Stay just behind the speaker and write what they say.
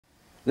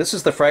This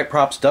is the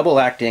FrightProps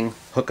double-acting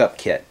hookup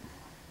kit.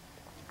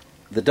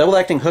 The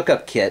double-acting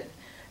hookup kit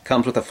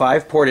comes with a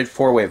 5-ported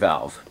 4-way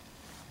valve.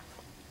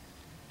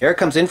 Air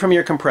comes in from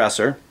your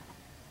compressor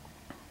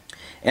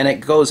and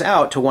it goes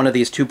out to one of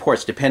these 2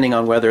 ports depending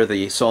on whether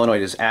the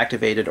solenoid is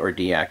activated or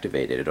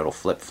deactivated. It'll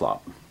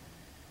flip-flop.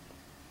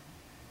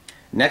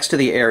 Next to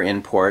the air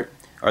in port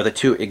are the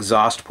 2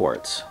 exhaust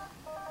ports.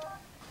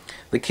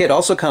 The kit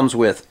also comes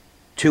with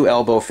 2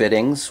 elbow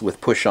fittings with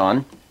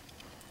push-on,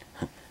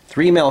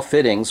 3 male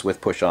fittings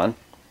with push-on,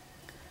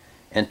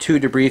 and 2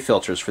 debris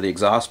filters for the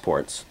exhaust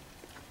ports.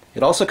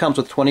 It also comes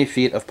with 20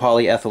 feet of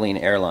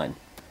polyethylene airline.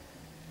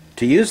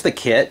 To use the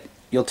kit,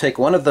 you'll take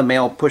one of the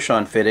male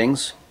push-on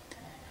fittings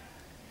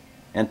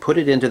and put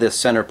it into this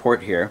center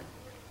port here,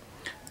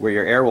 where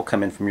your air will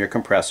come in from your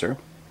compressor.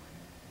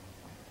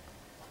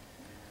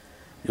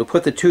 You'll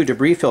put the 2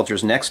 debris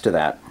filters next to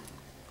that.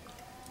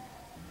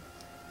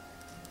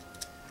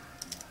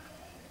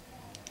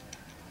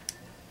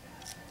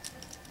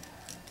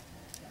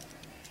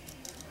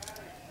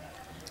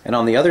 And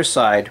on the other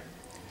side,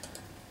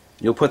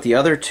 you'll put the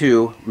other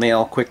 2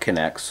 male quick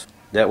connects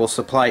that will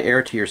supply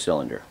air to your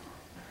cylinder.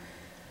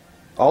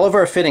 All of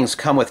our fittings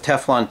come with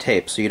Teflon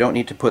tape, so you don't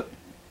need to put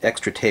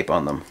extra tape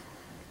on them.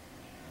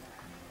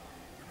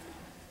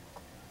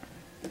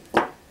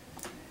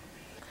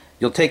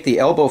 You'll take the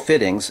elbow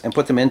fittings and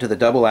put them into the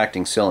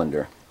double-acting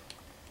cylinder.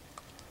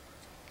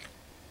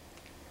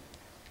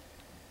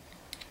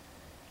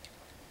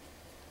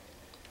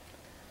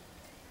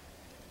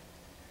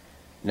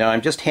 Now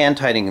I'm just hand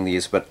tightening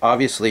these, but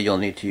obviously you'll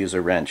need to use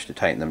a wrench to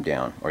tighten them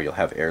down or you'll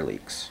have air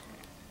leaks.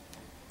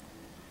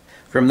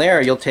 From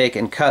there you'll take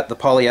and cut the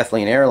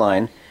polyethylene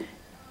airline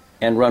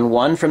and run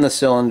one from the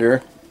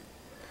cylinder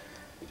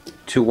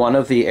to one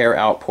of the air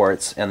out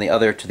ports and the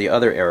other to the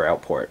other air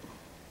out port.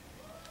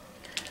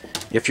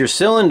 If your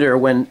cylinder,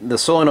 when the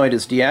solenoid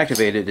is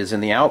deactivated, is in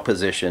the out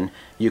position,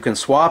 you can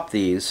swap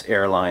these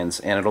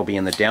airlines and it'll be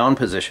in the down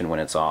position when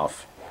it's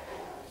off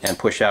and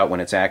push out when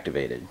it's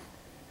activated.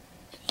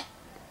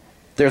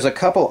 There's a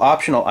couple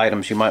optional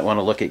items you might want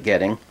to look at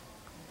getting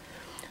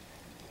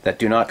that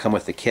do not come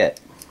with the kit.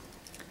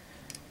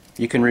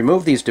 You can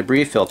remove these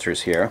debris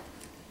filters here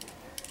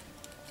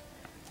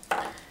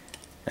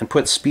and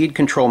put speed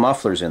control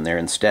mufflers in there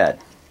instead.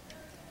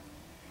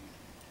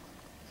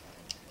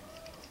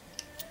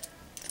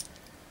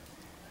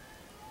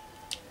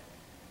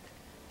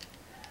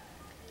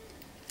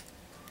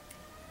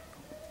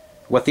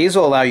 What these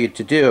will allow you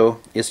to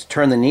do is to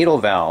turn the needle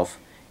valve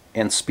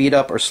and speed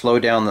up or slow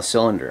down the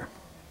cylinder.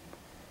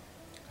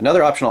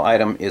 Another optional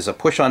item is a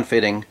push-on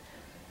fitting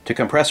to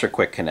compressor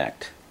quick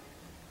connect.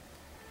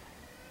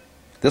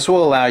 This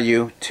will allow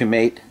you to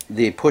mate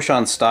the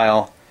push-on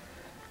style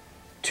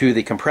to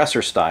the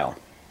compressor style.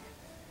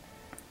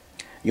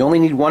 You only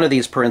need one of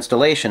these per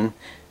installation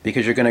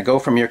because you're going to go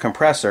from your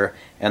compressor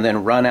and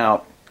then run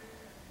out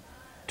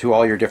to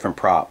all your different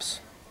props.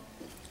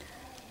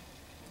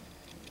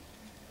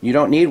 You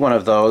don't need one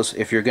of those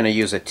if you're going to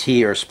use a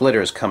T or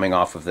splitters coming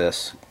off of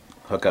this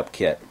hookup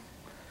kit.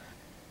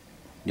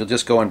 You'll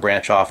just go and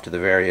branch off to the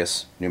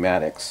various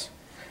pneumatics,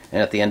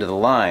 and at the end of the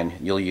line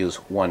you'll use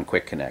one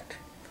quick connect.